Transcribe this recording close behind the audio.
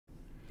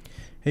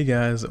Hey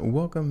guys,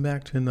 welcome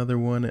back to another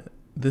one.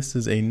 This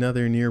is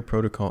another Near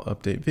Protocol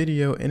update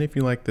video, and if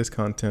you like this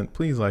content,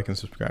 please like and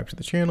subscribe to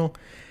the channel.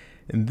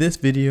 In this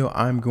video,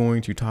 I'm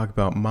going to talk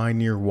about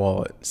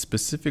MyNearWallet,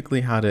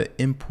 specifically how to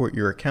import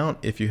your account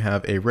if you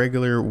have a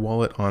regular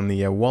wallet on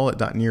the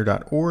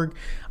wallet.near.org.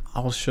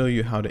 I'll show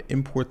you how to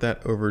import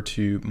that over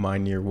to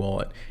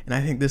MyNearWallet. And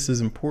I think this is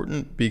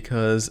important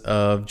because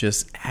of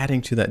just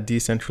adding to that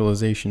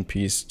decentralization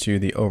piece to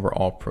the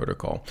overall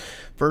protocol.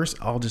 First,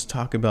 I'll just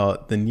talk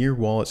about the Near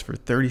wallets for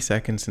 30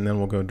 seconds and then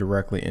we'll go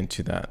directly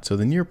into that. So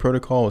the Near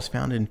protocol was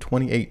founded in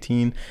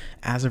 2018.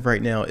 As of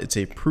right now, it's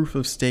a proof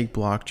of stake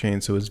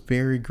blockchain, so it's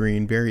very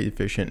green, very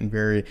efficient, and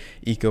very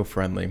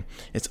eco-friendly.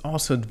 It's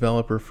also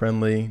developer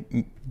friendly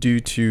due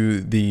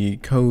to the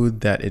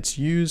code that it's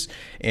used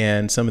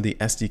and some of the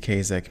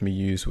SDKs that can be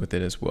used with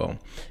it as well.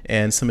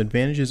 And some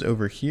advantages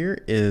over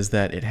here is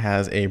that it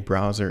has a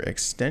browser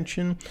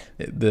extension.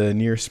 The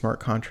Near smart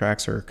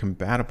contracts are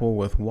compatible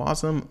with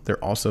WASM.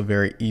 They're also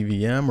very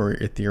EVM or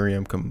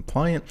Ethereum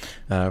compliant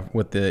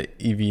with the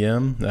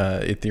EVM,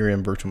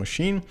 Ethereum virtual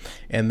machine.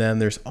 And then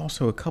there's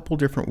also a couple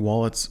different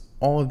wallets.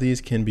 All of these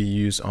can be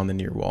used on the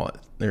Near wallet.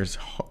 There's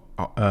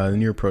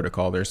Near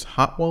protocol. There's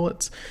hot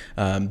wallets,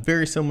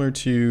 very similar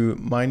to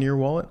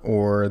MyNearWallet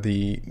or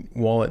the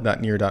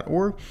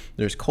wallet.near.org.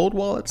 There's cold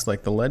wallets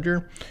like the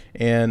Ledger,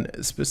 and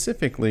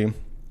specifically,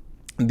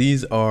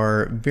 these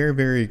are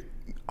very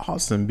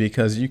awesome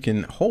because you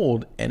can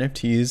hold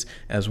NFTs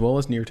as well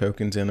as Near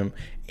tokens in them,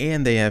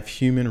 and they have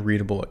human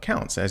readable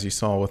accounts. As you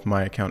saw with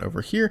my account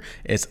over here,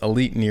 it's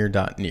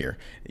elitenear.near.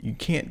 You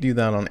can't do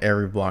that on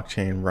every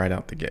blockchain right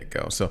out the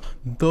get-go. So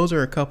those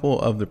are a couple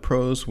of the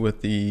pros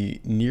with the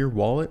Near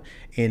wallet.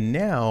 And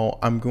now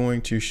I'm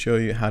going to show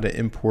you how to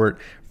import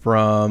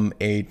from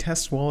a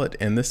test wallet,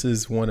 and this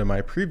is one of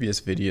my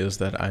previous videos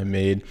that I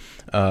made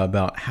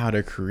about how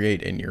to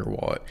create a Near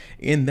wallet.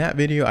 In that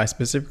video, I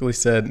specifically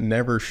said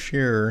never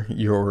share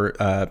your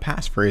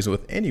passphrase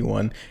with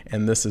anyone,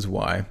 and this is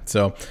why.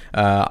 So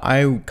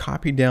I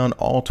copied down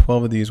all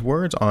 12 of these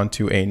words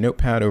onto a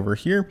notepad over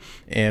here,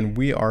 and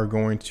we are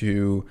going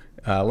to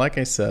like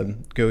I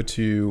said, go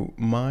to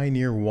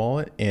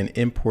MyNearWallet and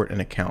import an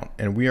account.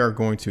 And we are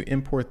going to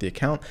import the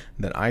account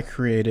that I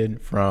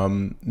created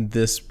from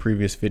this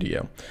previous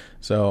video.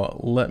 So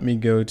let me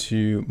go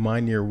to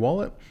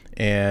MyNearWallet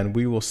and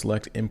we will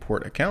select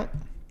import account.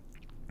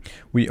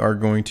 We are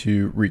going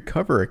to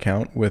recover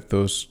account with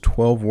those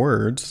 12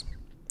 words.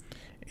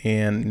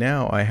 And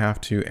now I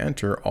have to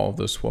enter all of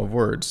those 12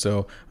 words.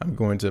 So I'm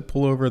going to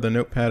pull over the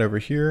notepad over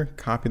here,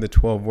 copy the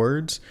 12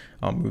 words.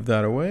 I'll move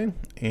that away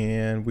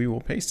and we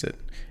will paste it.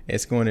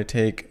 It's going to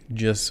take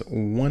just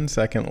 1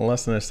 second,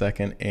 less than a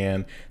second,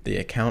 and the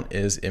account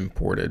is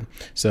imported.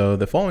 So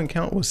the following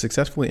account was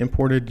successfully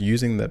imported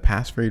using the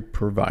passphrase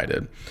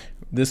provided.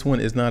 This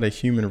one is not a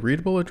human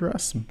readable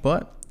address,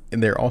 but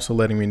they're also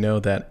letting me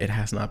know that it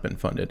has not been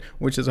funded,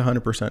 which is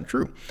 100%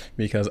 true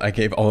because I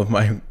gave all of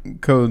my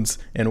codes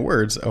and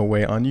words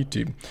away on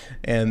YouTube.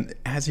 And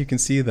as you can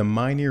see, the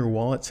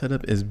MyNearWallet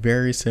setup is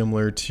very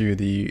similar to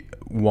the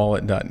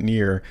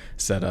wallet.near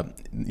setup.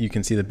 You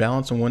can see the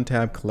balance on one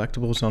tab,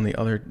 collectibles on the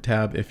other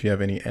tab. If you have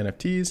any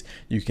NFTs,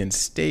 you can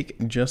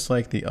stake just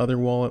like the other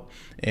wallet,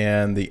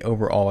 and the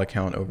overall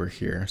account over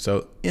here.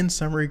 So in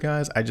summary,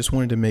 guys, I just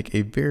wanted to make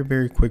a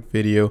very quick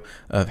video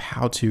of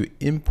how to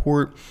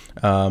import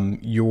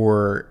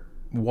your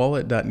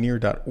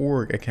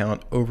wallet.near.org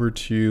account over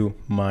to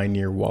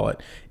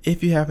MyNearWallet.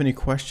 If you have any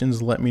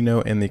questions, let me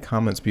know in the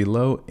comments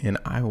below, and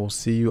I will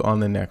see you on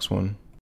the next one.